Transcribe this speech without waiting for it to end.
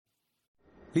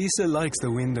Lisa likes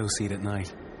the window seat at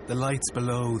night, the lights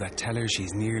below that tell her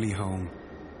she's nearly home.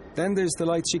 Then there's the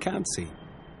lights she can't see,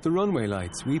 the runway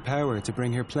lights we power to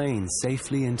bring her planes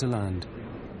safely into land.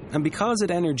 And because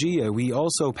at Energia we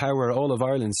also power all of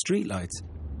Ireland's streetlights,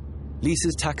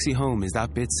 Lisa's taxi home is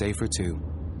that bit safer too.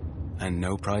 And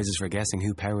no prizes for guessing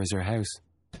who powers her house.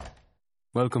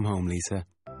 Welcome home, Lisa.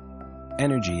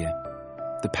 Energia,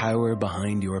 the power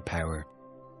behind your power.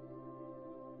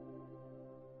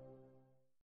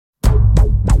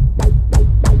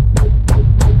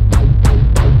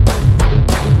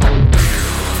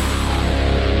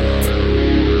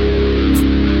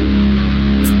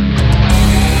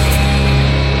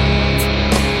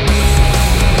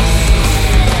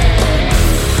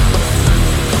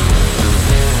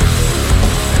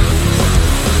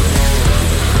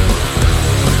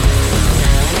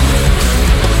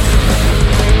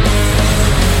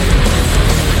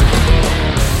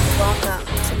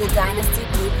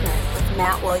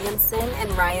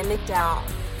 McDowell.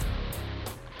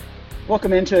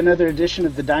 Welcome into another edition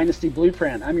of the Dynasty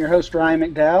Blueprint. I'm your host, Ryan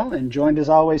McDowell, and joined as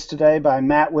always today by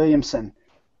Matt Williamson.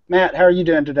 Matt, how are you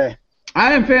doing today?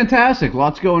 I am fantastic.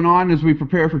 Lots going on as we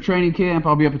prepare for training camp.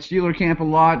 I'll be up at Steeler camp a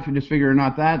lot, just figuring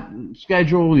out that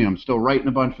schedule. I'm still writing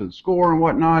a bunch for the score and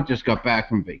whatnot. Just got back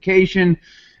from vacation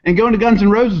and going to Guns N'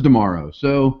 Roses tomorrow.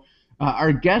 So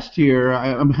our guest here,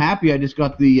 I'm happy I just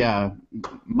got the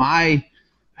my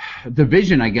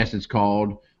division, I guess it's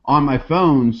called, on my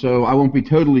phone, so I won't be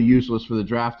totally useless for the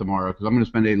draft tomorrow because I'm going to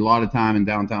spend a lot of time in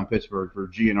downtown Pittsburgh for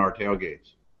GNR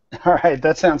tailgates. All right,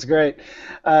 that sounds great.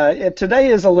 Today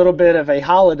is a little bit of a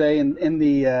holiday in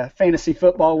the fantasy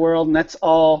football world, and that's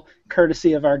all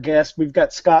courtesy of our guest. We've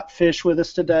got Scott Fish with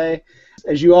us today.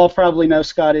 As you all probably know,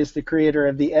 Scott is the creator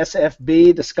of the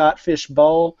SFB, the Scott Fish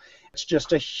Bowl. It's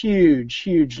just a huge,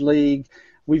 huge league.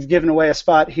 We've given away a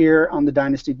spot here on the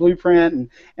Dynasty Blueprint,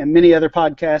 and many other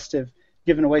podcasts have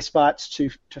given away spots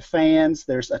to fans.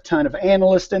 There's a ton of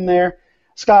analysts in there.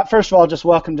 Scott, first of all, just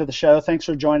welcome to the show. Thanks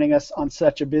for joining us on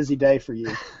such a busy day for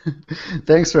you.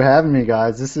 Thanks for having me,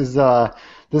 guys. This is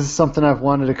something I've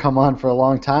wanted to come on for a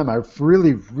long time. I've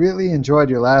really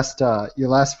enjoyed your last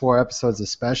 4 episodes,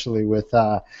 especially with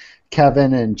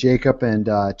Kevin and Jacob and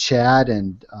Chad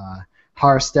and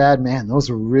Harstad. Man,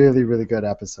 those were really good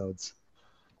episodes.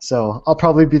 So I'll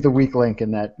probably be the weak link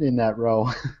in that row.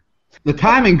 The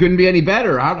timing couldn't be any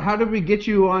better. How did we get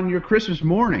you on your Christmas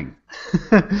morning?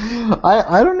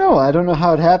 I don't know. I don't know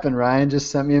how it happened. Ryan just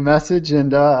sent me a message,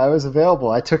 and I was available.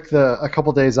 I took a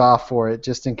couple days off for it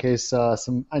just in case I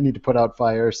need to put out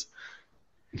fires.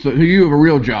 So you have a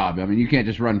real job. I mean, you can't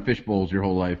just run fish bowls your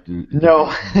whole life. No.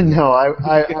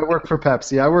 I work for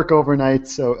Pepsi. I work overnight,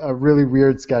 so a really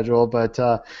weird schedule, but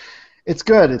it's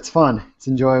good. It's fun. It's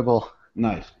enjoyable.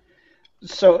 Nice.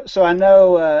 So I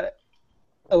know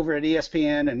over at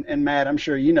ESPN, and Matt, I'm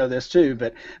sure you know this too,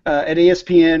 but at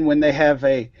ESPN when they have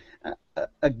a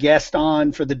guest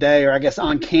on for the day, or I guess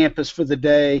on campus for the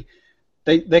day,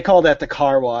 they call that the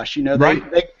car wash. You know, right.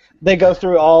 They go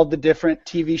through all the different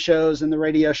TV shows and the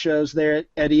radio shows there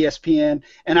at ESPN,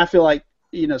 and I feel like,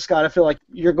 you know, Scott, I feel like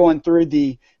you're going through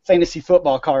the fantasy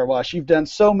football car wash. You've done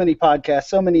so many podcasts,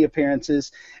 so many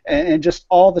appearances, and just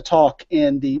all the talk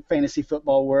in the fantasy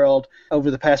football world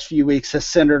over the past few weeks has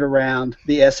centered around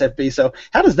the SFB. So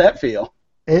how does that feel?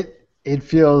 It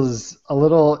feels a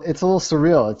little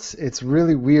surreal. It's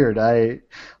really weird.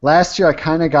 Last year I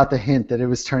kind of got the hint that it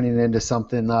was turning into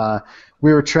something.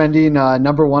 We were trending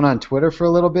number 1 on Twitter for a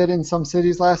little bit in some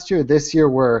cities last year. This year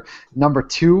we're number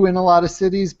 2 in a lot of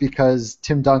cities because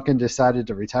Tim Duncan decided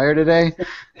to retire today.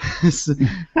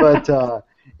 But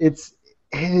it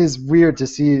is weird to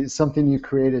see something you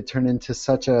created turn into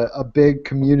such a big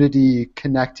community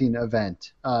connecting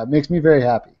event. It makes me very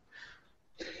happy.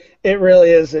 It really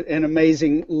is an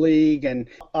amazing league, and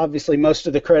obviously most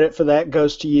of the credit for that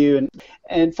goes to you.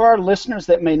 And for our listeners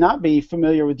that may not be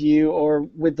familiar with you or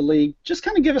with the league, just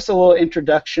kind of give us a little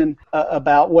introduction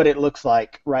about what it looks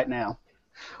like right now.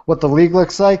 What the league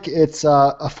looks like, it's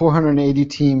a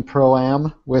 480-team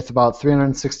Pro-Am with about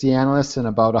 360 analysts and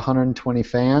about 120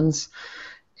 fans.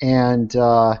 And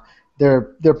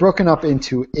they're broken up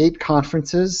into 8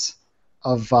 conferences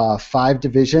of 5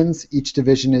 divisions. Each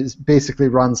division basically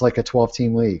runs like a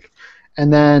 12-team league.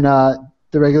 And then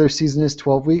the regular season is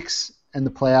 12 weeks, and the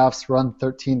playoffs run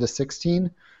 13 to 16.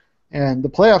 And the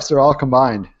playoffs are all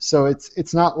combined. So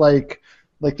it's not like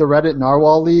the Reddit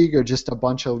Narwhal League or just a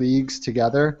bunch of leagues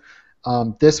together.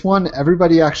 This one,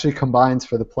 everybody actually combines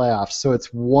for the playoffs. So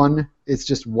it's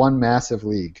just one massive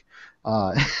league.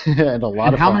 And a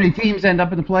lot of how fun. many teams end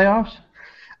up in the playoffs?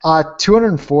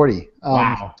 240.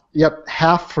 Wow. Yep,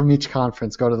 half from each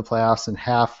conference go to the playoffs, and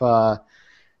half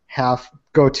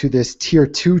go to this Tier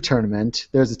 2 tournament.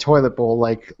 There's a toilet bowl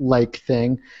like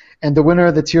thing, and the winner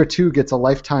of the Tier 2 gets a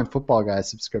lifetime Football Guys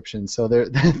subscription. So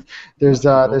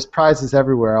there's prizes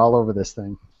everywhere, all over this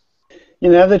thing.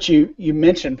 Now that you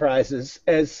mentioned prizes,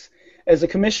 as a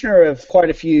commissioner of quite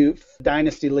a few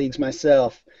dynasty leagues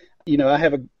myself, I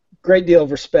have a great deal of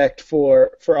respect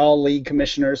for all league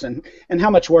commissioners and how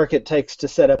much work it takes to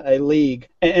set up a league.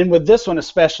 And with this one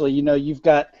especially, you've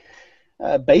got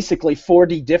basically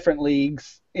 40 different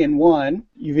leagues in one.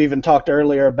 You've even talked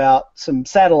earlier about some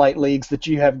satellite leagues that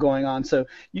you have going on. So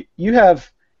you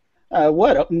have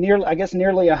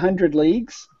nearly 100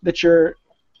 leagues that you're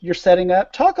setting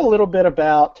up. Talk a little bit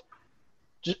about,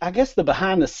 I guess, the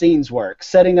behind-the-scenes work,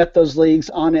 setting up those leagues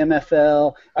on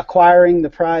MFL, acquiring the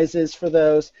prizes for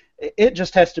those. It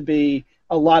just has to be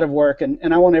a lot of work, and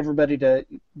I want everybody to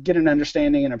get an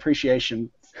understanding and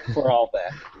appreciation for all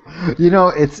that.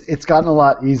 It's gotten a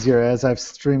lot easier as I've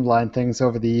streamlined things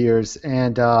over the years,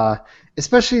 and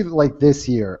especially like this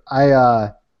year.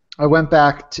 I went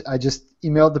back I just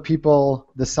emailed the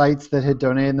people, the sites that had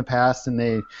donated in the past, and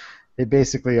they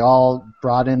basically all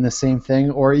brought in the same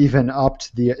thing or even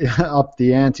upped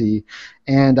the ante.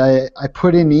 And I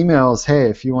put in emails, hey,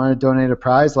 if you want to donate a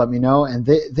prize, let me know. And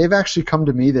they've actually come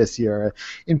to me this year.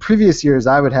 In previous years,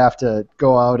 I would have to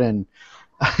go out and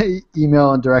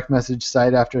email and direct message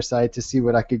site after site to see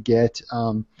what I could get.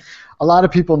 A lot of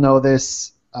people know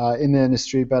this in the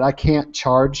industry, but I can't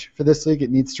charge for this league. It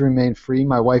needs to remain free.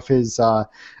 My wife is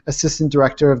assistant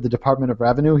director of the Department of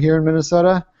Revenue here in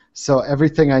Minnesota. So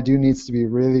everything I do needs to be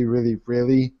really, really,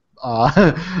 really.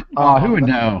 Who would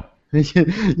know?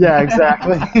 Yeah,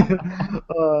 exactly.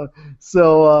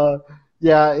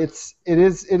 Yeah, it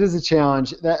is a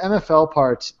challenge. The MFL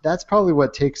part, that's probably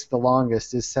what takes the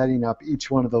longest, is setting up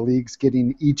each one of the leagues,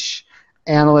 getting each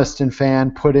analyst and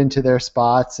fan put into their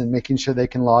spots, and making sure they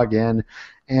can log in,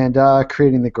 and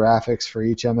creating the graphics for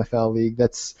each MFL league.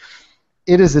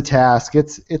 It is a task.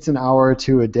 It's an hour or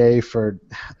two a day for,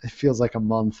 it feels like a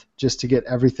month, just to get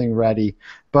everything ready.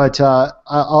 But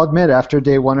I'll admit, after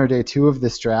day 1 or day 2 of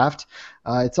this draft,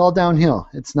 it's all downhill.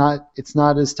 It's not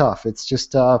as tough. It's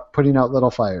just putting out little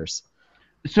fires.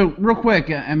 So real quick,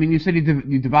 you said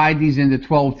you divide these into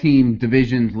 12-team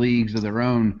divisions, leagues of their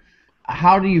own.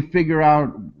 How do you figure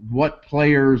out what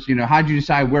players, how do you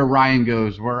decide where Ryan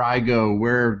goes, where I go,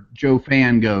 where Joe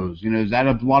Fan goes? Is that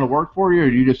a lot of work for you,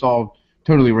 or do you just all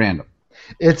totally random?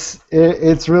 It's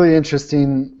really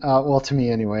interesting, well, to me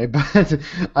anyway,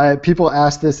 but people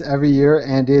ask this every year,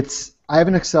 and I have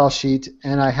an Excel sheet,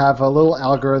 and I have a little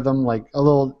algorithm, like a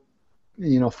little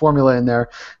formula in there,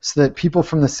 so that people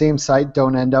from the same site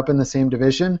don't end up in the same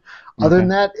division. Okay. Other than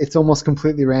that, it's almost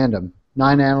completely random.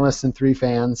 9 analysts and 3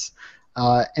 fans.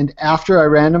 And after I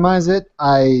randomize it,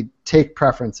 I take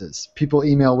preferences. People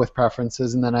email with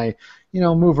preferences, and then I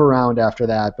move around after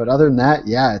that. But other than that,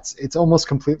 yeah, it's almost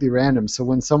completely random. So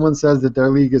when someone says that their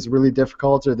league is really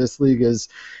difficult or this league is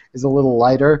a little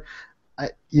lighter, I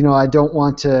don't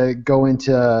want to go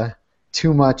into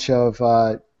too much of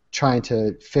trying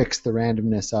to fix the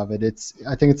randomness of it.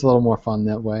 I think it's a little more fun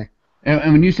that way.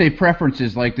 And when you say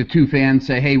preferences, like the 2 fans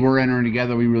say, hey, we're entering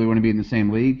together, we really want to be in the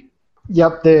same league?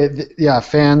 Yep,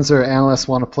 fans or analysts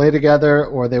want to play together,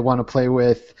 or they want to play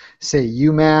with, say,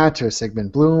 you, Matt, or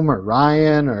Sigmund Bloom, or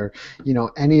Ryan, or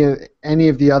any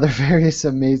of the other various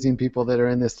amazing people that are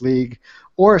in this league.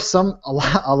 Or a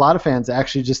lot of fans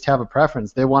actually just have a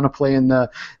preference. They want to play in the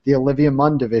Olivia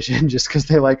Munn division just because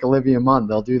they like Olivia Munn.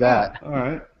 They'll do that. Yeah, all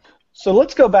right. So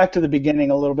let's go back to the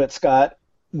beginning a little bit, Scott.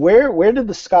 Where did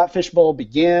the Scott Fish Bowl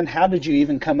begin? How did you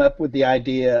even come up with the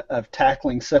idea of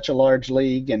tackling such a large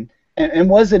league? And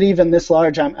was it even this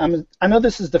large? I know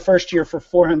this is the first year for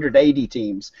 480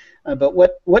 teams, but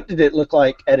what did it look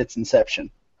like at its inception?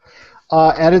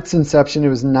 At its inception, it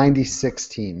was 96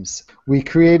 teams. We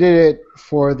created it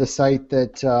for the site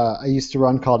that I used to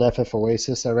run called FF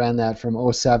Oasis. I ran that from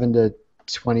 2007 to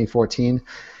 2014,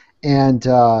 and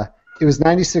it was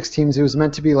 96 teams. It was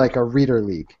meant to be like a reader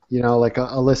league, like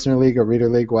a listener league, a reader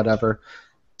league, whatever.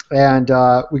 And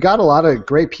we got a lot of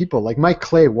great people. Like Mike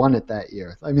Clay won it that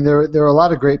year. There were a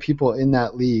lot of great people in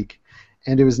that league,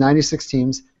 and it was 96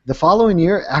 teams. The following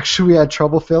year, actually, we had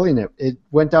trouble filling it. It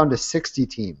went down to 60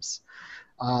 teams.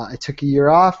 I took a year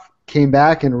off, came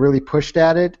back, and really pushed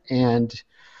at it, and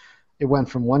it went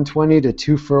from 120 to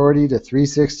 240 to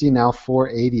 360, now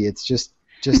 480. It's just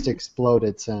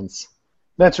exploded since.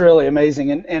 That's really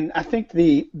amazing, and I think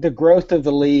the growth of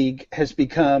the league has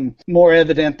become more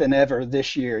evident than ever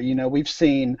this year. We've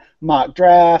seen mock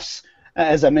drafts,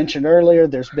 As I mentioned earlier,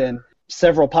 there's been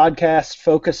several podcasts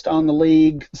focused on the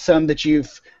league, some that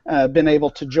you've been able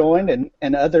to join,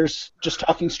 and others just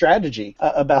talking strategy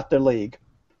about the league.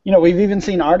 We've even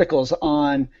seen articles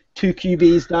on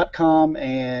 2QBs.com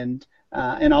and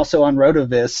also on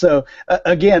RotoViz. So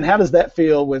again, how does that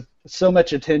feel with so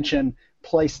much attention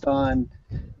placed on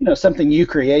something you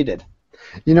created?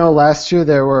 Last year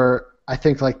there were, I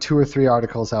think, like 2 or 3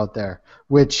 articles out there,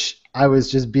 which I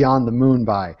was just beyond the moon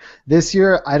by. This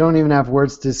year, I don't even have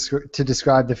words to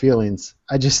describe the feelings.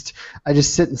 I just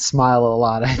sit and smile a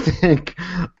lot, I think.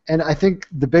 And I think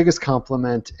the biggest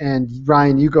compliment, and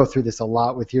Ryan, you go through this a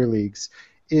lot with your leagues,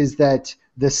 is that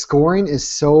the scoring is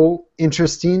so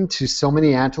interesting to so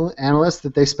many analysts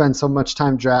that they spend so much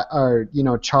time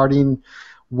charting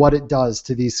what it does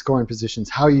to these scoring positions,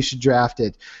 how you should draft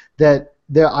it. That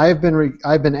I've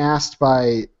been asked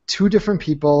by 2 different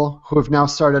people who have now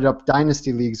started up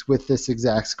dynasty leagues with this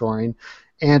exact scoring,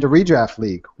 and a redraft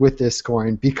league with this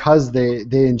scoring because they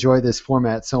enjoy this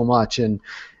format so much. And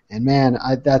man,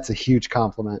 that's a huge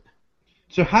compliment.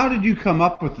 So how did you come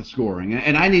up with the scoring?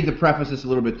 And I need to preface this a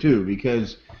little bit too,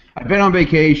 because I've been on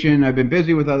vacation, I've been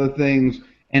busy with other things,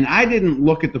 and I didn't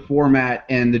look at the format,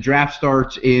 and the draft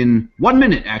starts in 1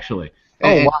 minute, actually.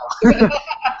 Oh, wow.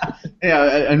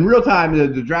 Yeah, in real time,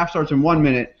 the draft starts in 1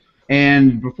 minute.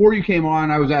 And before you came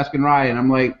on, I was asking Ryan, I'm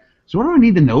like, so what do I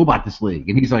need to know about this league?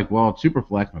 And he's like, well, it's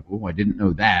Superflex. I'm like, oh, I didn't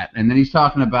know that. And then he's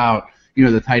talking about,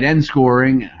 the tight end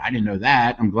scoring. I didn't know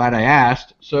that. I'm glad I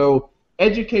asked. So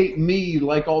educate me,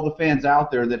 like all the fans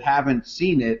out there that haven't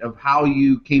seen it, of how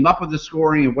you came up with the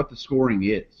scoring and what the scoring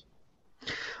is.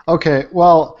 Okay,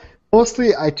 well,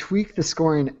 mostly I tweak the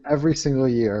scoring every single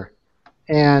year.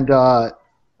 And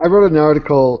I wrote an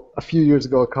article a few years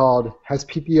ago called "Has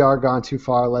PPR Gone Too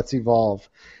Far? Let's Evolve,"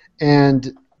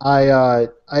 and I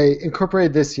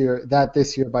incorporated this year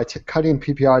by cutting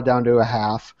PPR down to a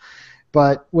half.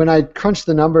 But when I crunched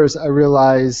the numbers, I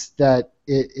realized that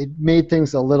it made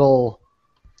things a little,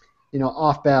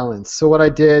 off balance. So what I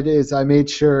did is I made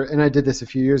sure, and I did this a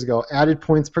few years ago, added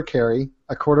points per carry,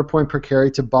 a quarter point per carry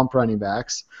to bump running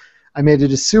backs. I made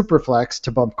it a super flex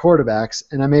to bump quarterbacks,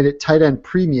 and I made it tight end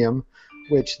premium,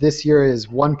 which this year is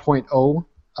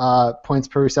 1.0 points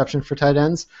per reception for tight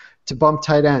ends, to bump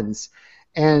tight ends.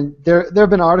 And there have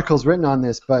been articles written on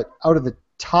this, but out of the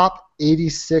top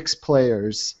 86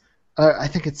 players, I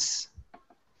think it's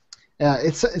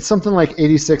something like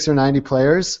 86 or 90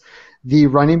 players, the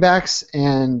running backs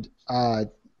and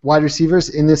wide receivers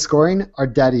in this scoring are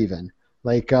dead even.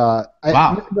 Wow,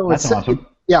 that's awesome.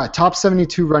 Yeah, top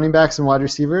 72 running backs and wide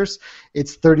receivers,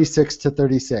 it's 36 to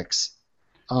 36.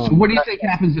 So what do you think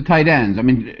happens to tight ends? I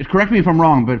mean, correct me if I'm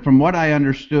wrong, but from what I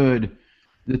understood,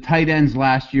 the tight ends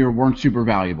last year weren't super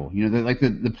valuable.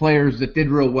 The players that did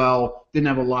real well didn't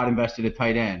have a lot invested at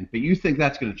tight end. But you think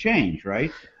that's going to change,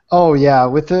 right? Oh yeah,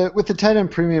 with the tight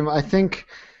end premium, I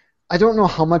don't know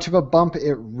how much of a bump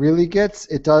it really gets.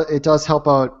 It does help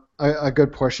out a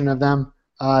good portion of them.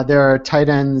 There are tight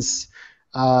ends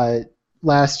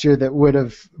last year that would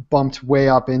have bumped way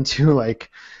up into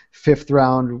like 5th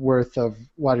round worth of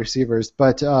wide receivers.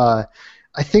 But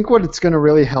I think what it's going to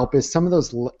really help is some of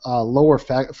those lower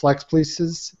flex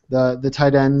pieces, the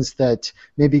tight ends that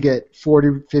maybe get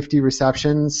 40, 50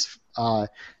 receptions.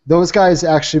 Those guys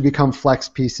actually become flex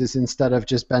pieces instead of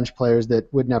just bench players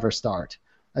that would never start.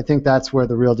 I think that's where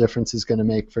the real difference is going to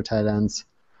make for tight ends.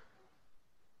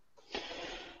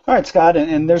 All right, Scott,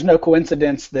 and there's no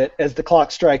coincidence that as the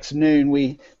clock strikes noon,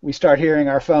 we start hearing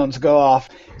our phones go off.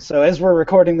 So as we're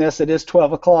recording this, it is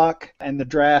 12 o'clock, and the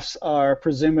drafts are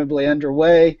presumably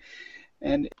underway.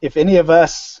 And if any of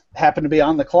us happen to be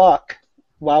on the clock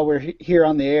while we're here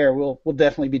on the air, we'll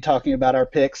definitely be talking about our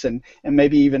picks and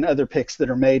maybe even other picks that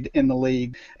are made in the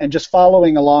league. And just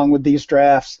following along with these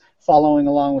drafts, following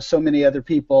along with so many other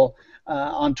people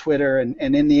on Twitter and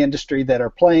in the industry that are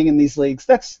playing in these leagues.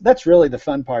 That's really the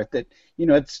fun part, that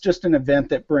it's just an event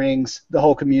that brings the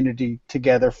whole community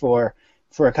together for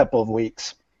a couple of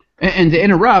weeks. And to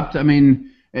interrupt, I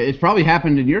mean, it's probably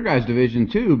happened in your guys' division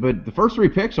too, but the first 3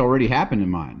 picks already happened in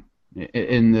mine.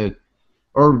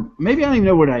 Or maybe I don't even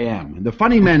know what I am. The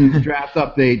Funny Men draft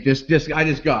update I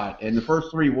just got, and the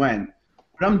first 3 went.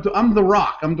 But I'm The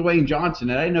Rock. I'm Dwayne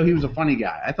Johnson, and I didn't know he was a funny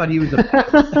guy. I thought he was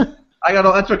a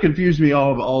that's what confused me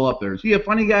all up there. Is he a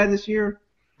funny guy this year?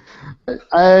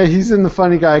 He's in the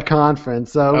funny guy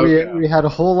conference. Okay. We had a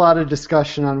whole lot of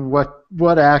discussion on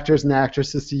what actors and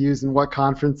actresses to use in what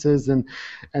conferences, and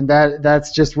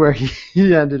that's just where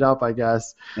he ended up, I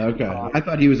guess. Okay. I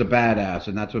thought he was a badass,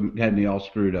 and that's what had me all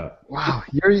screwed up. Wow,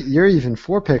 you're even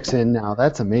 4 picks in now.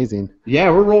 That's amazing.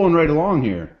 Yeah, we're rolling right along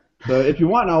here. So if you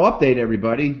want, I'll update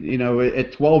everybody.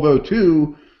 At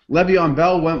 12:02, Le'Veon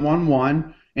Bell went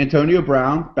 1-1. Antonio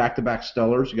Brown, back-to-back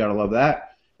stellars. You got to love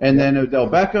that. And then Odell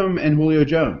Beckham and Julio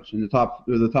Jones in the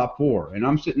top four. And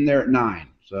I'm sitting there at 9.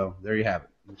 So there you have it.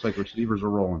 Looks like receivers are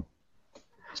rolling.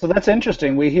 So that's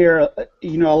interesting. We hear, a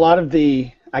lot of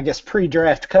the, I guess,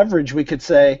 pre-draft coverage, we could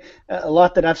say. A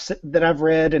lot that I've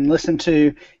read and listened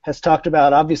to has talked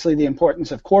about, obviously, the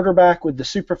importance of quarterback with the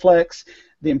Superflex,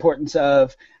 the importance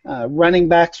of running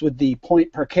backs with the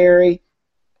point per carry,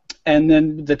 and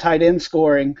then the tight end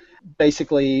scoring,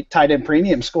 basically tight end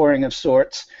premium scoring of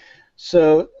sorts.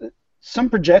 So some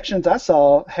projections I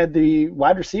saw had the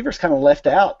wide receivers kind of left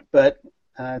out, but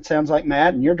it sounds like,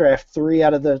 Matt, in your draft, 3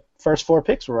 out of the first 4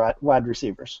 picks were wide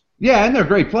receivers. Yeah, and they're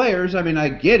great players. I mean, I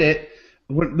get it.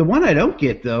 The one I don't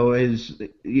get, though, is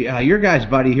your guy's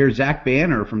buddy here, Zach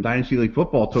Banner from Dynasty League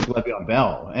Football, took Le'Veon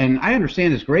Bell. And I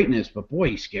understand his greatness, but, boy,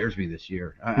 he scares me this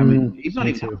year. I mean, he's not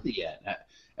even healthy yet.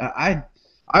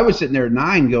 I was sitting there at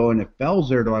 9 going, if Bell's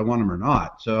there, do I want him or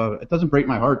not? So it doesn't break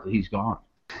my heart that he's gone.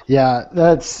 Yeah,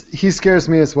 he scares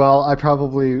me as well. I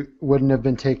probably wouldn't have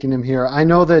been taking him here. I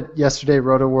know that yesterday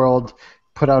RotoWorld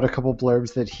put out a couple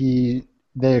blurbs that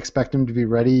they expect him to be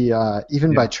ready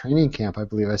even by training camp, I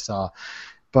believe I saw.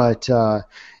 But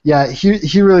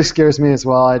he really scares me as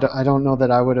well. I don't know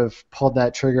that I would have pulled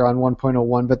that trigger on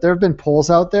 1.01, but there have been polls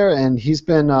out there, and he's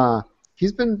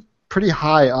been pretty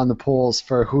high on the polls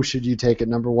for who should you take at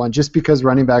number 1, just because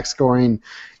running back scoring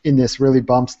in this really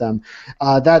bumps them.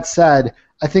 That said,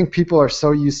 I think people are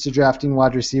so used to drafting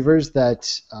wide receivers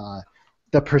that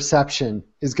the perception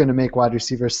is going to make wide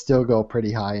receivers still go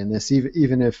pretty high in this,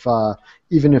 even if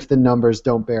the numbers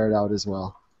don't bear it out as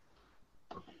well.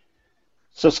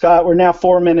 So, Scott, we're now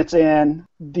 4 minutes in.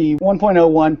 The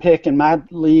 1.01 pick in my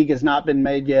league has not been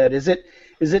made yet. Is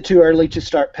it too early to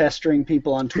start pestering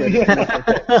people on Twitter?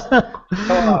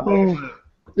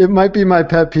 It might be my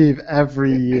pet peeve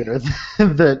every year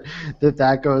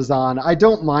that goes on. I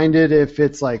don't mind it if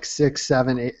it's like 6,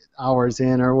 7, 8 hours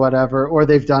in or whatever, or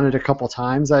they've done it a couple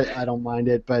times. I don't mind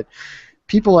it, but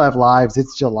people have lives.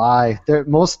 It's July. There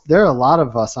are a lot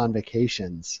of us on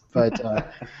vacations, but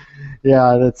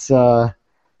yeah.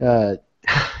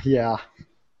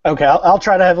 Okay, I'll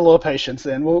try to have a little patience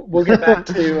then. We'll get back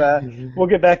to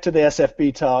the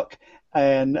SFB talk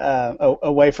and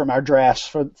away from our drafts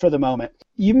for the moment.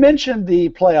 You mentioned the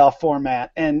playoff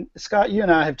format, and Scott, you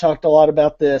and I have talked a lot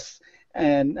about this,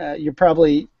 and you're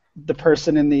probably the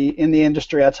person in the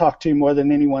industry I talk to more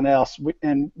than anyone else.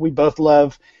 We both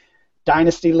love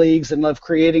dynasty leagues and love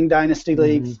creating dynasty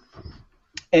leagues.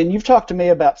 And you've talked to me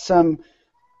about some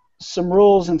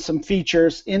rules and some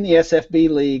features in the SFB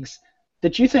leagues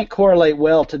that you think correlate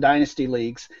well to dynasty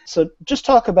leagues. So just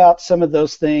talk about some of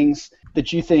those things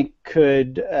that you think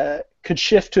could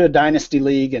shift to a dynasty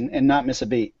league and not miss a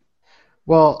beat.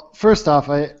 Well, first off,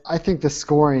 I think the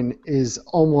scoring is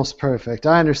almost perfect.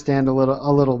 I understand a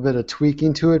little bit of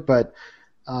tweaking to it, but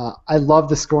I love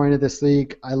the scoring of this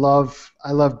league. I love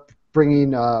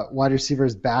bringing wide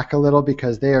receivers back a little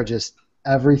because they are just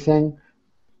everything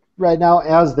right now,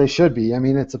 as they should be. I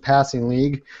mean, it's a passing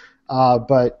league,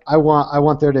 but I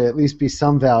want there to at least be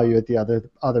some value at the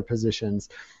other positions.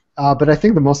 But I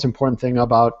think the most important thing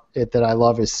about it that I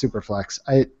love is Superflex.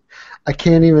 I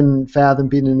can't even fathom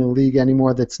being in a league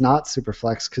anymore that's not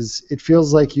Superflex because it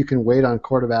feels like you can wait on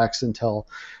quarterbacks until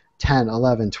 10,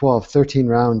 11, 12, 13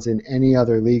 rounds in any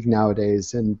other league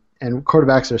nowadays. And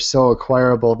quarterbacks are so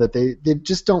acquirable that they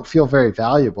just don't feel very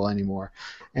valuable anymore.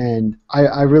 And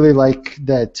I really like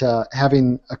that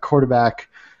having a quarterback,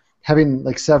 having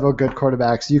like several good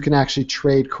quarterbacks, you can actually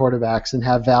trade quarterbacks and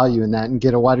have value in that and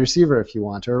get a wide receiver if you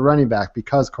want or a running back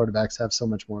because quarterbacks have so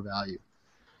much more value.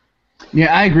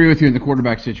 Yeah, I agree with you in the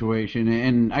quarterback situation,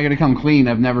 and I got to come clean.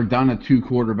 I've never done a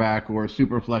 2-quarterback or a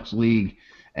Superflex league,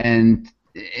 and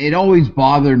it always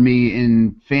bothered me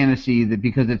in fantasy that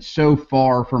because it's so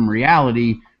far from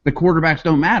reality, the quarterbacks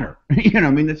don't matter.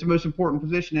 I mean, that's the most important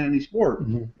position in any sport.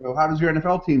 Mm-hmm. So how does your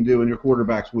NFL team do in your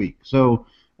quarterback's week? So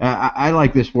I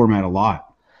like this format a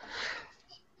lot.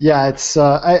 Yeah, it's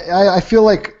I feel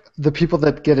like the people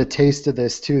that get a taste of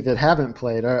this too that haven't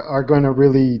played are going to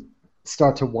really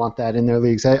start to want that in their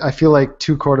leagues. I feel like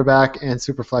 2-quarterback and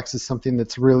Superflex is something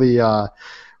that's really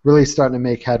starting to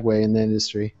make headway in the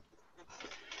industry.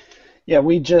 Yeah,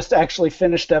 we just actually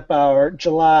finished up our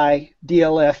July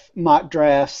DLF mock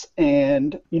drafts,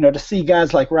 and to see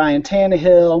guys like Ryan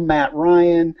Tannehill, Matt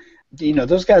Ryan,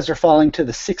 those guys are falling to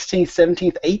the 16th,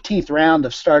 17th, 18th round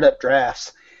of startup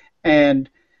drafts, and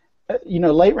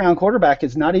late round quarterback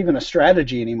is not even a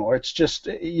strategy anymore. It's just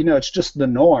it's just the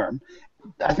norm.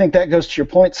 I think that goes to your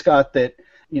point, Scott, that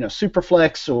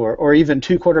Superflex or even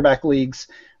 2 quarterback leagues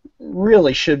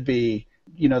really should be,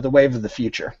 the wave of the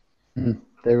future.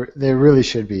 They really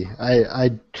should be. I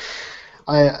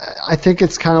think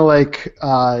it's kind of like,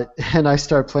 and I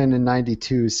started playing in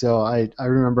 '92, so I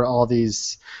remember all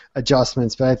these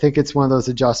adjustments. But I think it's one of those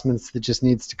adjustments that just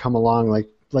needs to come along,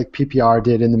 like PPR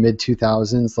did in the mid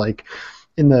 2000s, like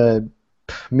in the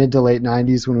mid to late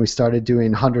 '90s when we started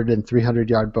doing 100 and 300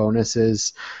 yard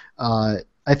bonuses. I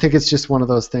think it's just one of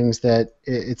those things that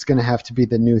it's going to have to be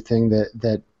the new thing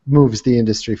that moves the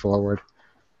industry forward.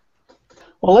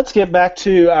 Well, let's get back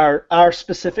to our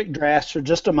specific drafts for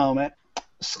just a moment.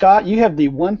 Scott, you have the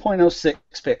 1.06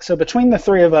 pick. So between the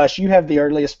three of us, you have the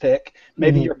earliest pick.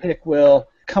 Maybe your pick will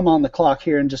come on the clock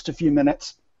here in just a few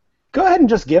minutes. Go ahead and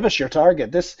just give us your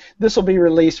target. This will be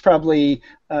released probably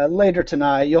later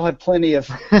tonight. You'll have plenty of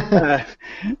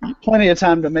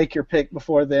time to make your pick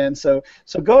before then. So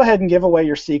go ahead and give away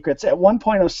your secrets. At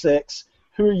 1.06,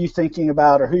 who are you thinking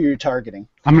about or who are you targeting?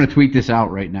 I'm going to tweet this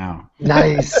out right now.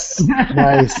 Nice.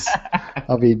 Nice.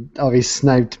 I'll be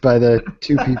sniped by the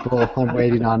two people I'm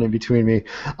waiting on in between me.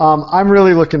 I'm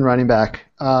really looking running back.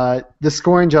 The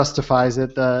scoring justifies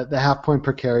it. The half point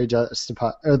per carry or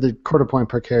the quarter point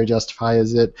per carry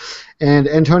justifies it. And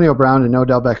Antonio Brown and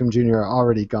Odell Beckham Jr. are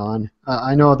already gone.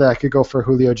 I know that I could go for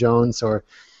Julio Jones or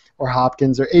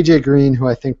Hopkins or AJ Green, who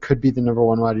I think could be the number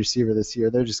one wide receiver this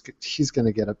year. He's going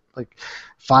to get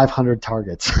 500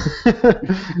 targets.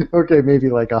 Okay, maybe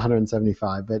like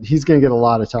 175, but he's going to get a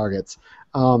lot of targets.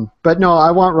 But no, I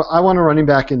want a running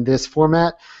back in this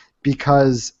format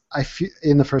because I feel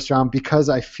in the first round because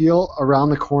I feel around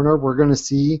the corner we're going to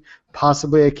see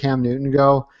possibly a Cam Newton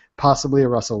go, possibly a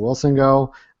Russell Wilson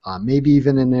go, maybe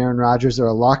even an Aaron Rodgers or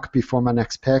a Luck before my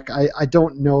next pick. I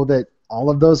don't know that all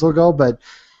of those will go, but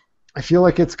I feel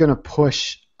like it's going to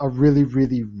push a really,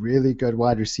 really, really good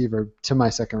wide receiver to my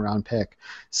second round pick.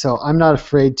 So I'm not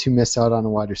afraid to miss out on a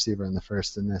wide receiver in the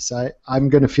first in this. I'm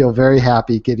going to feel very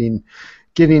happy getting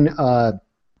Todd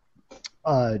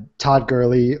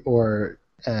Gurley or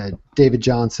David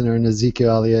Johnson or an Ezekiel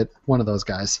Elliott, one of those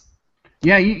guys.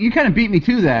 Yeah, you kind of beat me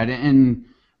to that, and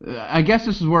I guess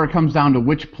this is where it comes down to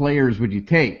which players would you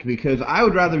take, because I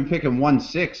would rather be picking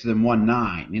 1.6 than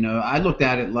 1.9. I looked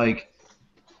at it like,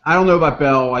 I don't know about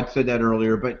Bell. I said that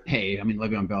earlier, but hey, I mean,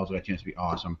 Le'Veon Bell's got a chance to be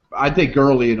awesome. I'd take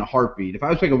Gurley in a heartbeat. If I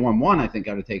was picking 1.1, I think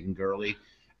I'd have taken Gurley.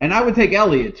 And I would take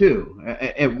Elliott, too.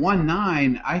 At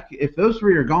 1.9, if those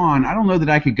three are gone, I don't know that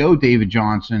I could go David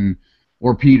Johnson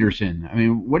or Peterson. I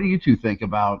mean, what do you two think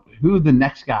about who the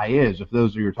next guy is if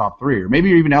those are your top three? Or maybe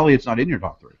even Elliott's not in your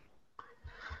top three.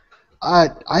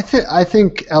 I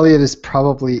think Elliott is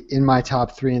probably in my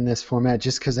top three in this format,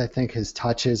 just because I think his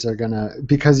touches are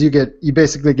because you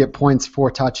basically get points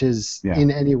for touches in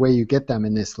any way you get them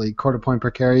in this league. Quarter point per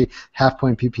carry, half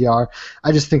point PPR.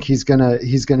 I just think he's gonna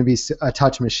be a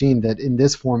touch machine that in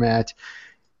this format,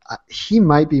 he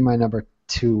might be my number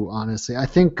 2. Honestly, I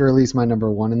think Gurley's my number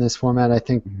 1 in this format. I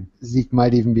think Zeke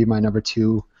might even be my number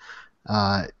 2.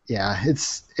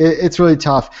 It's really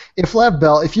tough.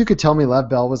 If you could tell me Lev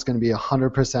Bell was going to be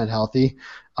 100% healthy,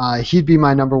 he'd be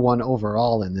my number 1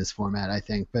 overall in this format, I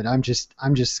think. But I'm just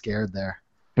scared there.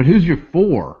 But who's your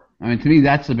 4? I mean, to me,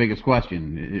 that's the biggest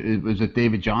question. Is it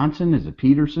David Johnson? Is it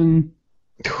Peterson?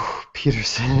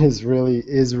 Peterson is really,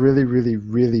 really,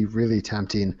 really, really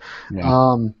tempting.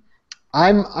 Yeah.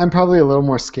 I'm probably a little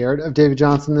more scared of David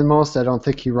Johnson than most. I don't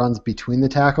think he runs between the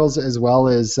tackles as well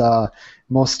as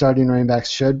most starting running backs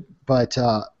should, but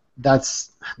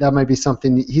that might be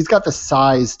something. He's got the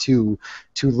size to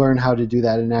learn how to do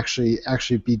that and actually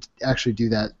do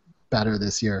that better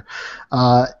this year.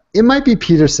 It might be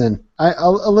Peterson. A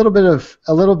little bit of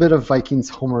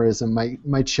Vikings homerism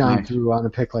might shine through on a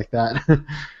pick like that.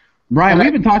 Ryan, we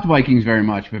haven't talked Vikings very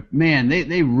much, but, man,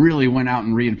 they really went out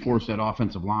and reinforced that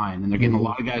offensive line, and they're getting a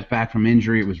lot of guys back from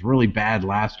injury. It was really bad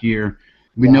last year.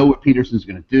 We know what Peterson's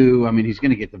going to do. I mean, he's going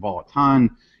to get the ball a ton.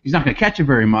 He's not going to catch it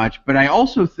very much, but I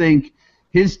also think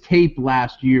his tape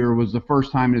last year was the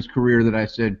first time in his career that I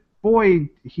said, boy,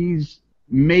 he's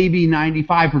maybe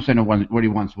 95% of what he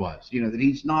once was. That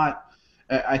he's not –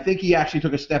 I think he actually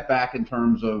took a step back in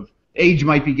terms of age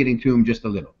might be getting to him just a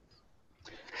little.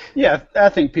 Yeah, I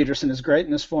think Peterson is great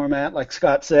in this format. Like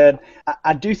Scott said,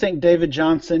 I do think David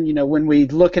Johnson, when we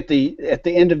look at the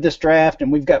end of this draft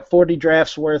and we've got 40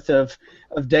 drafts worth of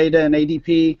data and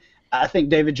ADP, I think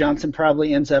David Johnson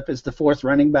probably ends up as the 4th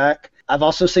running back. I've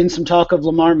also seen some talk of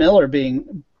Lamar Miller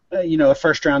being, a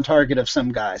first-round target of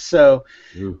some guys. So,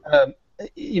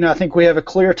 I think we have a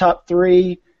clear top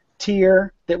 3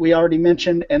 tier that we already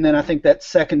mentioned, and then I think that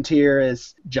second tier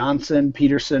is Johnson,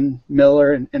 Peterson,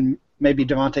 Miller, and maybe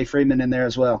Devontae Freeman in there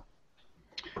as well.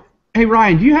 Hey,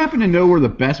 Ryan, do you happen to know where the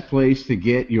best place to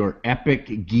get your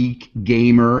epic geek,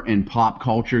 gamer, and pop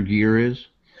culture gear is?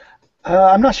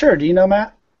 I'm not sure. Do you know,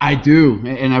 Matt? I do,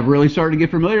 and I've really started to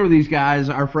get familiar with these guys,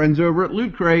 our friends over at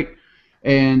Loot Crate.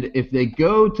 And if they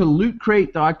go to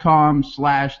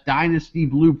lootcrate.com/Dynasty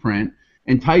Blueprint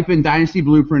and type in Dynasty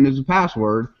Blueprint as a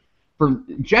password,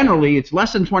 generally it's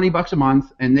less than $20 a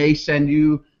month, and they send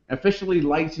you an officially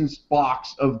licensed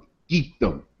box of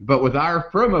geekdom. But with our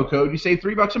promo code, you save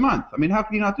 $3 a month. I mean, how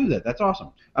can you not do that? That's awesome.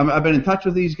 I've been in touch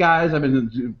with these guys. I've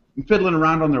been fiddling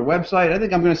around on their website. I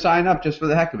think I'm going to sign up just for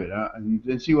the heck of it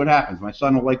and see what happens. My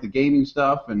son will like the gaming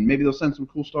stuff, and maybe they'll send some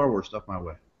cool Star Wars stuff my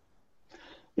way.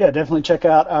 Yeah, definitely check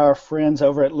out our friends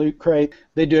over at Loot Crate.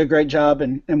 They do a great job,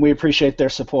 and we appreciate their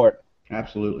support.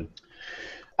 Absolutely.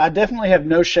 I definitely have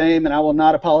no shame, and I will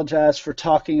not apologize for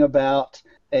talking about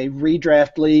a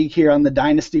redraft league here on the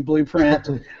Dynasty Blueprint.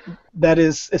 That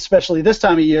is, especially this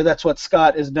time of year, that's what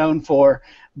Scott is known for.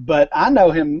 But I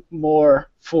know him more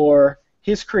for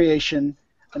his creation,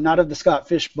 not of the Scott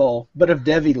Fish Bowl, but of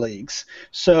Devy leagues.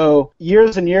 So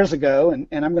years and years ago, and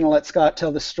I'm going to let Scott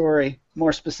tell the story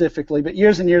more specifically, but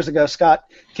years and years ago, Scott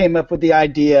came up with the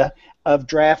idea of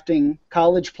drafting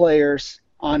college players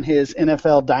on his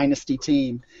NFL Dynasty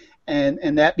team.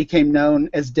 And that became known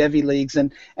as Devy Leagues.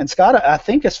 And Scott, I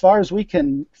think as far as we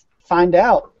can find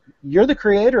out, you're the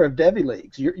creator of Devy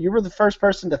Leagues. You were the first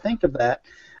person to think of that,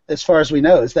 as far as we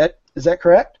know. Is that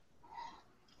correct?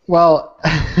 Well,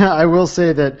 I will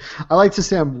say that I like to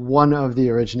say I'm one of the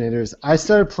originators. I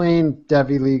started playing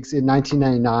Devy Leagues in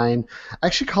 1999. I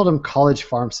actually called them College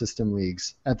Farm System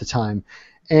Leagues at the time.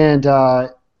 And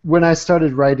when I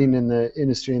started writing in the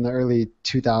industry in the early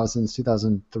 2000s,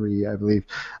 2003, I believe,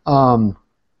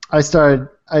 I started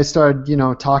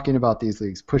talking about these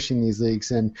leagues, pushing these leagues,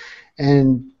 and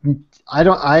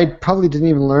I probably didn't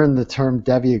even learn the term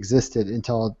Devy existed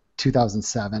until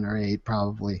 2007 or 8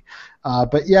 probably.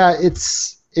 But yeah,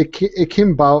 it came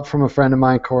about from a friend of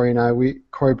mine, Corey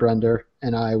Brender,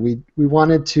 and I. We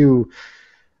wanted to.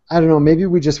 I don't know, maybe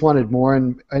we just wanted more,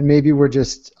 and maybe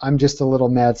I'm just a little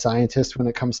mad scientist when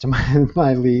it comes to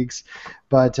my leagues.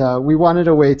 But we wanted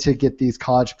a way to get these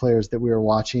college players that we were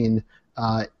watching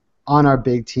on our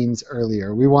big teams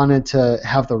earlier. We wanted to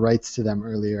have the rights to them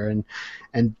earlier,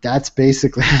 and that's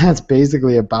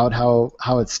basically about how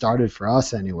it started for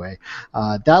us anyway.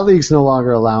 That league's no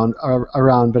longer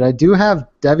around, but I do have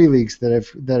Devy leagues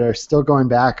that are still going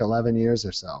back 11 years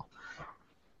or so.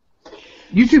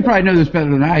 You two probably know this better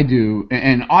than I do,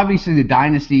 and obviously the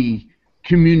Dynasty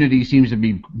community seems to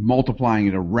be multiplying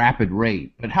at a rapid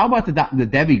rate. But how about the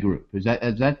Devy group? Is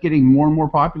that getting more and more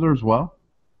popular as well?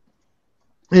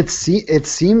 It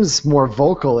seems more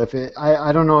vocal.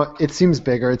 I don't know. It seems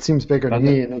bigger. It seems bigger to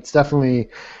me, and it's definitely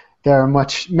there are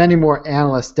many more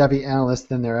Devy analysts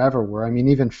than there ever were. I mean,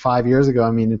 even 5 years ago.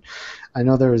 I mean, I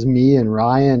know there was me and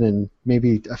Ryan and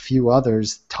maybe a few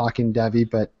others talking Devy,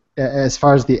 but as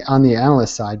far as on the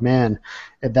analyst side, man,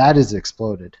 that has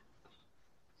exploded.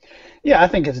 Yeah, I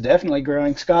think it's definitely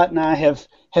growing. Scott and I have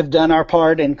done our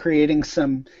part in creating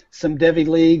some Devy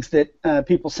leagues that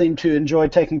people seem to enjoy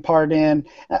taking part in.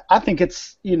 I think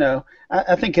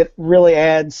I think it really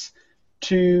adds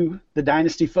to the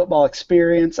Dynasty football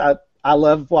experience. I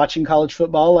love watching college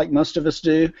football like most of us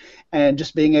do, and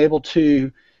just being able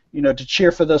to to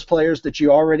cheer for those players that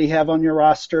you already have on your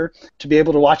roster, to be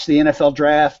able to watch the NFL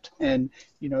draft and,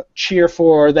 cheer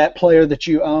for that player that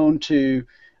you own to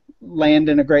land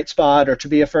in a great spot or to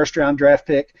be a first-round draft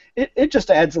pick. It just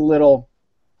adds a little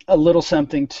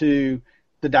something to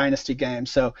the Dynasty game.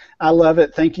 So I love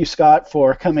it. Thank you, Scott,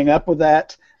 for coming up with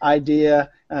that idea.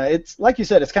 It's like you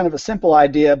said, it's kind of a simple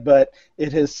idea, but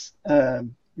it has,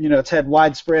 it's had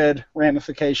widespread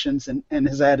ramifications and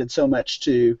has added so much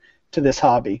to this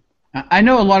hobby. I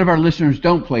know a lot of our listeners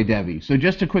don't play Devy, so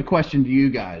just a quick question to you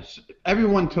guys.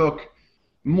 Everyone took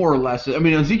more or less, I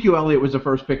mean, Ezekiel Elliott was the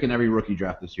first pick in every rookie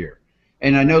draft this year.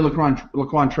 And I know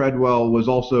Laquan Treadwell was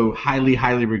also highly,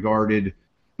 highly regarded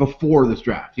before this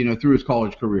draft, through his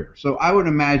college career. So I would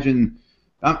imagine,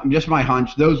 just my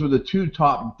hunch, those were the two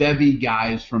top Devy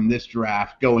guys from this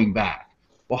draft going back.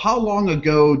 Well, how long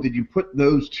ago did you put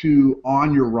those two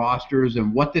on your rosters,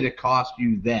 and what did it cost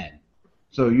you then?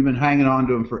 So you've been hanging on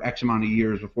to him for X amount of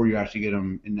years before you actually get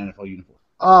him in an NFL uniform.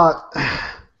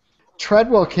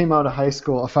 Treadwell came out of high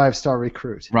school a 5-star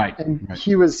recruit. Right. And right.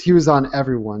 He was on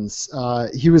everyone's.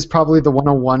 He was probably the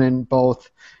 101 in both.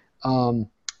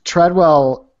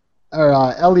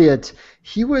 Elliott,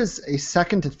 he was a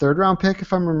 2nd to 3rd round pick,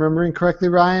 if I'm remembering correctly,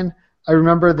 Ryan. I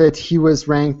remember that he was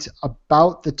ranked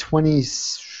about the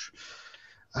 20s.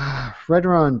 right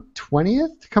around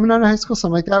 20th coming out of high school,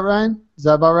 something like that, Ryan? Is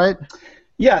that about right?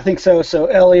 Yeah, I think so. So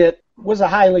Elliott was a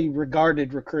highly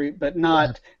regarded recruit, but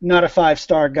not a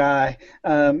 5-star guy.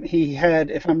 He had,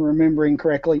 if I'm remembering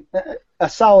correctly, a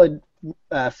solid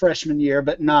freshman year,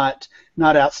 but not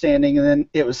outstanding. And then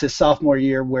it was his sophomore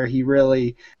year where he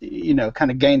really,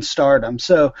 kind of gained stardom.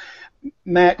 So,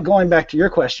 Matt, going back to your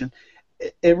question,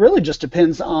 it really just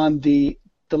depends on the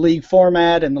league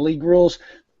format and the league rules.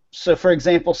 So, for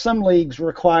example, some leagues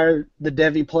require the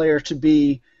Devy player to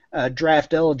be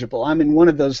draft eligible. I'm in one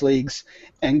of those leagues,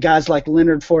 and guys like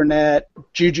Leonard Fournette,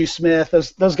 Juju Smith,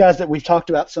 those guys that we've talked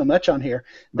about so much on here,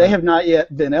 they have not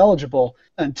yet been eligible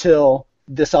until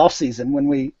this offseason when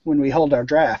we hold our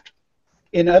draft.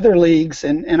 In other leagues,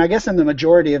 and I guess in the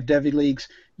majority of Devy leagues,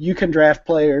 you can draft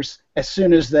players as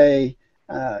soon as they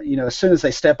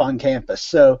step on campus.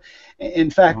 So, in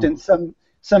fact, in some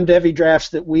Devy drafts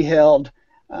that we held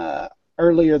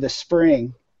earlier this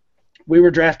spring, we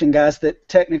were drafting guys that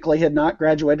technically had not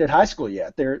graduated high school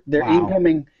yet. They're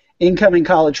incoming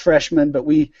college freshmen, but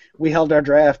we held our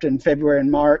draft in February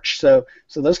and March, so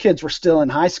those kids were still in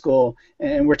high school,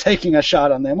 and we're taking a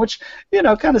shot on them, which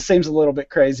kind of seems a little bit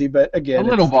crazy, but again, a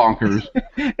little bonkers.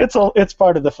 It's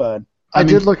part of the fun. I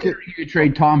did look at. You could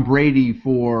trade Tom Brady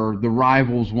for the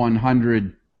Rivals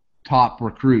 100 top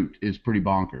recruit is pretty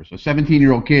bonkers. A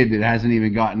 17-year-old kid that hasn't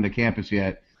even gotten to campus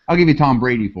yet. I'll give you Tom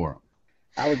Brady for him.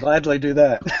 I would gladly do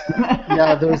that.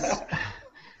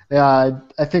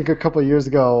 I think a couple of years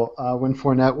ago when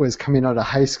Fournette was coming out of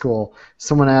high school,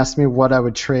 someone asked me what I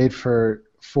would trade for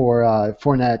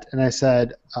Fournette, and I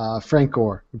said Frank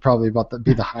Gore would probably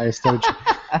be the highest I would trade.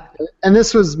 And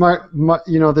this was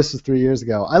this was 3 years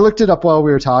ago. I looked it up while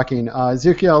we were talking.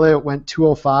 Ezekiel Elliott went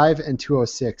 205 and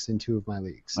 206 in two of my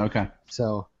leagues. Okay.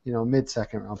 So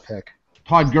mid-second round pick.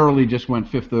 Todd Gurley just went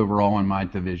 5th overall in my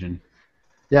division.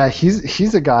 Yeah,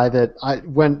 he's a guy that I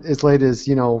went as late as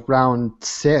round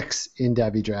 6 in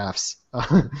Devy drafts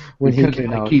when he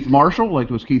came out. Keith Marshall,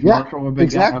 was Keith Marshall a big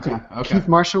exactly. guy? Okay. Keith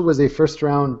Marshall was a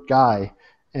first-round guy,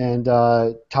 and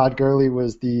Todd Gurley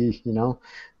was the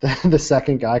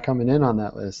second guy coming in on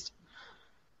that list.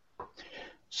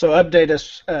 So update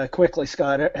us quickly,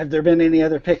 Scott. Have there been any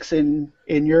other picks in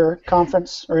your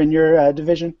conference or in your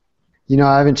division?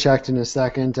 I haven't checked in a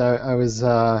second. I was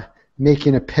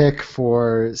making a pick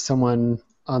for someone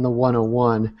on the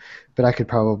 101, but I could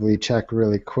probably check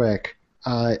really quick.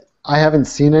 I haven't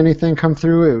seen anything come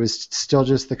through. It was still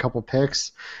just a couple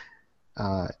picks.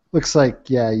 Looks like,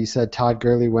 you said Todd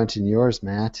Gurley went in yours,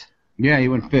 Matt. Yeah, he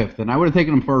went 5th, and I would have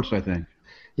taken him first, I think.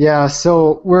 Yeah,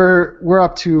 so we're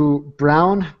up to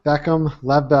Brown, Beckham,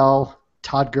 Lev Bell,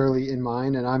 Todd Gurley in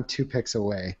mine, and I'm 2 picks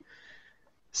away.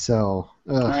 So,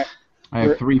 all right. I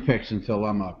have 3 picks until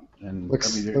I'm up. And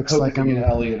looks looks like I'm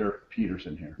Elliott or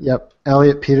Peterson here. Yep,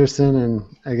 Elliott, Peterson, and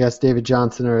I guess David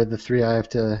Johnson are the 3 I have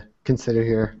to consider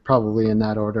here, probably in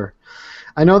that order.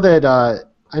 I know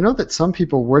that some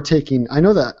people were taking. I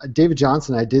know that David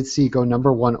Johnson I did see go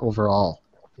number 1 overall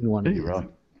in one of these. Really?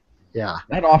 Yeah.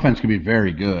 That offense could be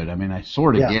very good. I mean, I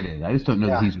sort of get it. I just don't know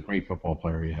that Yeah. he's a great football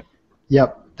player yet.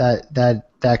 Yep.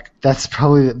 That's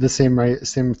probably the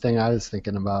same thing I was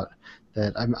thinking about.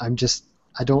 That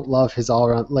I don't love his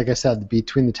all-around. Like I said,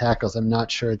 between the tackles, I'm not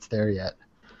sure it's there yet.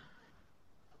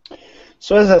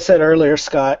 So as I said earlier,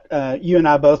 Scott, you and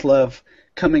I both love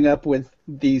coming up with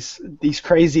these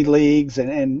crazy leagues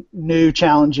and new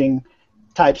challenging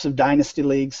types of dynasty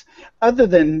leagues. Other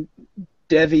than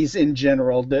Devies in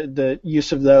general, the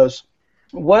use of those,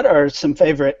 what are some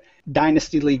favorite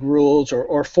dynasty league rules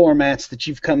or formats that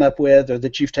you've come up with or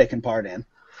that you've taken part in?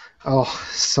 Oh,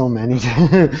 so many.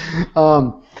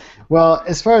 Well,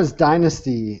 as far as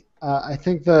dynasty, I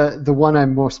think the one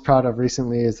I'm most proud of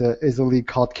recently is a league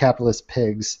called Capitalist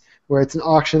Pigs, where it's an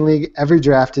auction league. Every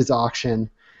draft is auction,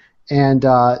 and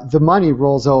the money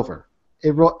rolls over.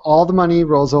 All the money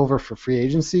rolls over for free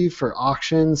agency, for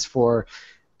auctions, for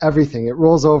everything. It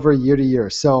rolls over year to year.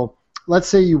 So let's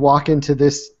say you walk into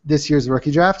this year's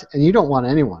rookie draft, and you don't want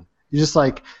anyone. You're just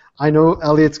like, I know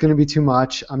Elliott's going to be too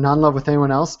much. I'm not in love with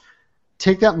anyone else.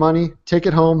 Take that money, take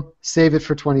it home, save it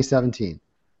for 2017.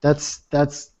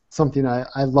 That's something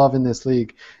I love in this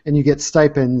league. And you get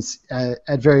stipends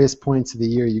at various points of the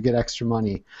year. You get extra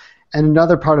money. And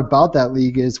another part about that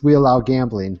league is we allow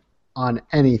gambling on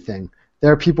anything.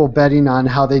 There are people betting on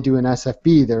how they do in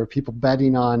SFB. There are people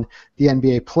betting on the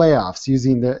NBA playoffs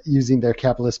using their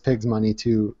Capitalist Pigs money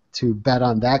to bet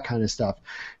on that kind of stuff.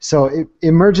 So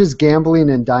it merges gambling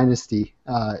and dynasty.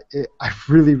 I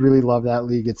really, really love that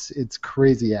league. It's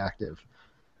crazy active.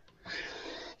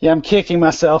 Yeah, I'm kicking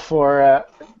myself for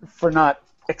not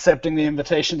accepting the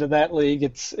invitation to that league.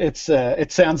 It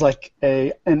sounds like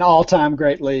an all-time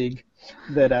great league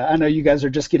that I know you guys are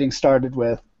just getting started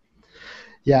with.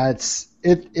 Yeah,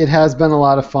 it has been a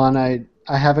lot of fun.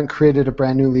 I haven't created a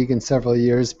brand new league in several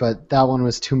years, but that one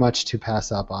was too much to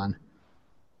pass up on.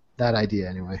 That idea,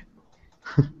 anyway.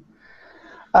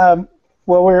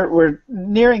 Well, we're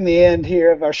nearing the end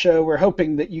here of our show. We're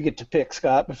hoping that you get to pick,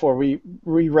 Scott, before we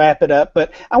wrap it up.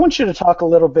 But I want you to talk a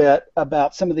little bit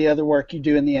about some of the other work you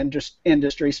do in the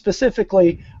industry,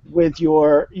 specifically with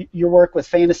your work with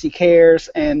Fantasy Cares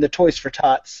and the Toys for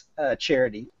Tots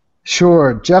charity.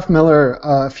 Sure. Jeff Miller,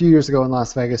 a few years ago in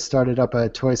Las Vegas, started up a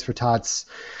Toys for Tots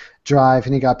drive,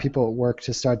 and he got people at work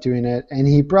to start doing it. And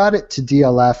he brought it to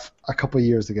DLF a couple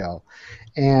years ago.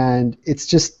 And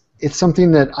it's something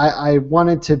that I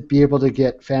wanted to be able to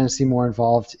get fantasy more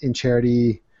involved in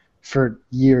charity for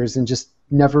years and just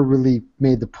never really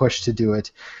made the push to do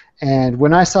it. And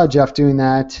when I saw Jeff doing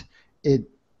that,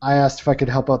 I asked if I could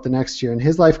help out the next year. And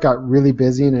his life got really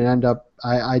busy, and it ended up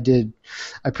I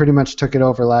pretty much took it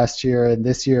over last year, and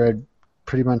this year I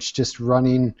pretty much just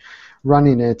running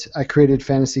it. I created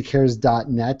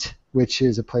fantasycares.net, which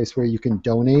is a place where you can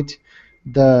donate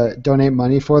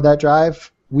money for that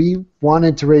drive. We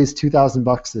wanted to raise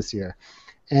 $2,000 this year,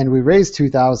 and we raised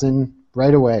 $2,000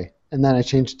 right away, and then I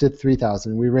changed it to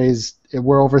 $3,000.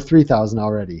 We're over $3,000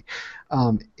 already.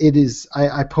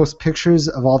 I post pictures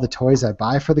of all the toys I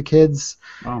buy for the kids.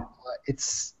 Wow.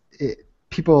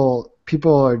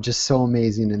 People are just so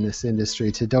amazing in this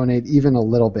industry to donate even a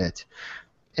little bit.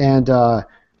 And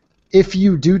if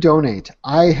you do donate,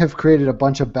 I have created a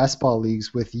bunch of best ball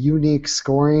leagues with unique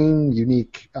scoring,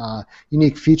 unique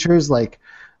features. Like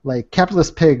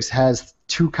Capitalist Pigs has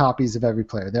 2 copies of every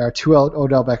player. There are 2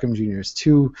 Odell Beckham Jr.'s,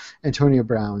 2 Antonio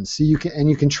Browns. So you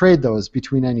can trade those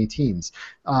between any teams.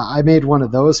 I made one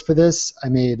of those for this. I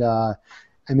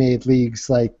made leagues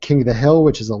like King of the Hill,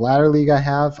 which is a ladder league I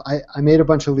have. I made a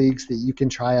bunch of leagues that you can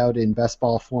try out in best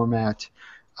ball format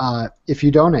if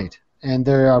you donate. And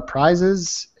there are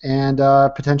prizes and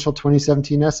potential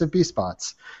 2017 SFB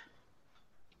spots.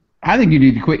 I think you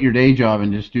need to quit your day job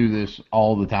and just do this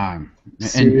all the time.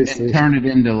 And turn it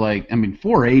into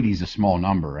 480 is a small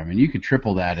number. I mean, you could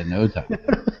triple that in no time.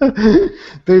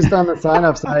 Based on the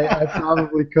signups, I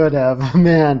probably could have.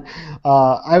 Man,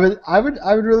 I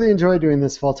would really enjoy doing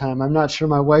this full time. I'm not sure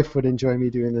my wife would enjoy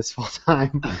me doing this full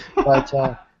time, but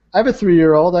I have a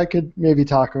 3-year-old. I could maybe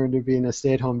talk her into being a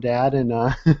stay-at-home dad and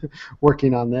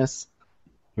working on this.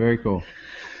 Very cool.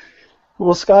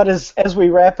 Well, Scott, as we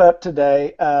wrap up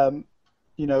today,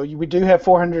 we do have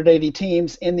 480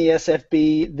 teams in the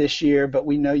SFB this year, but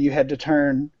we know you had to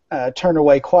turn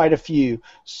away quite a few.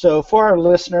 So for our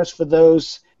listeners, for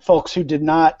those folks who did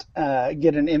not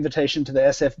get an invitation to the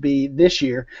SFB this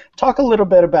year, talk a little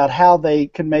bit about how they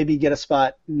can maybe get a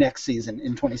spot next season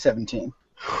in 2017.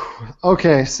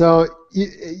 Okay, so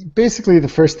basically the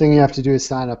first thing you have to do is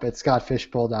sign up at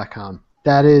scottfishbowl.com.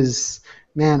 That is...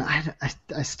 Man,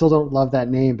 I still don't love that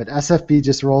name, but SFB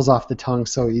just rolls off the tongue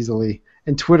so easily.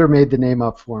 And Twitter made the name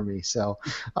up for me. So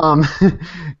go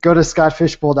to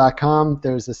scottfishbowl.com.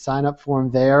 There's a sign-up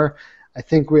form there. I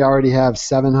think we already have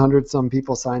 700-some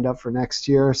people signed up for next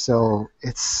year. So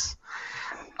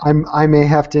I may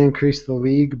have to increase the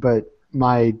league, but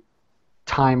my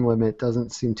time limit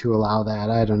doesn't seem to allow that.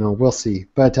 I don't know. We'll see.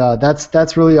 But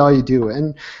that's really all you do.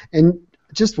 And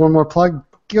just one more plug.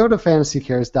 Go to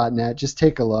fantasycares.net. Just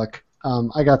take a look.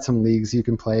 I got some leagues you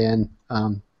can play in.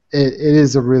 It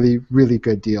is a really, really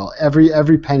good deal.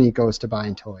 Every penny goes to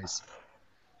buying toys.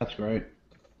 That's great.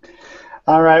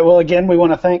 All right. Well, again, we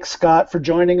want to thank Scott for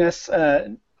joining us.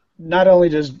 Not only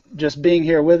just being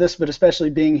here with us, but especially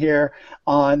being here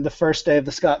on the first day of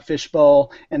the Scott Fish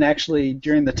Bowl, and actually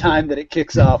during the time that it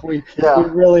kicks off. We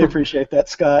really appreciate that,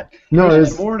 Scott. No,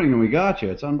 it's morning and we got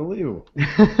you. It's unbelievable.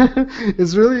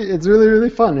 It's really, really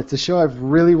fun. It's a show I've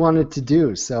really wanted to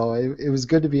do, so it was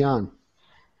good to be on.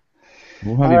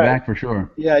 We'll have you back for sure.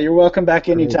 Yeah, you're welcome back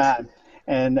anytime,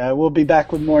 and we'll be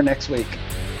back with more next week.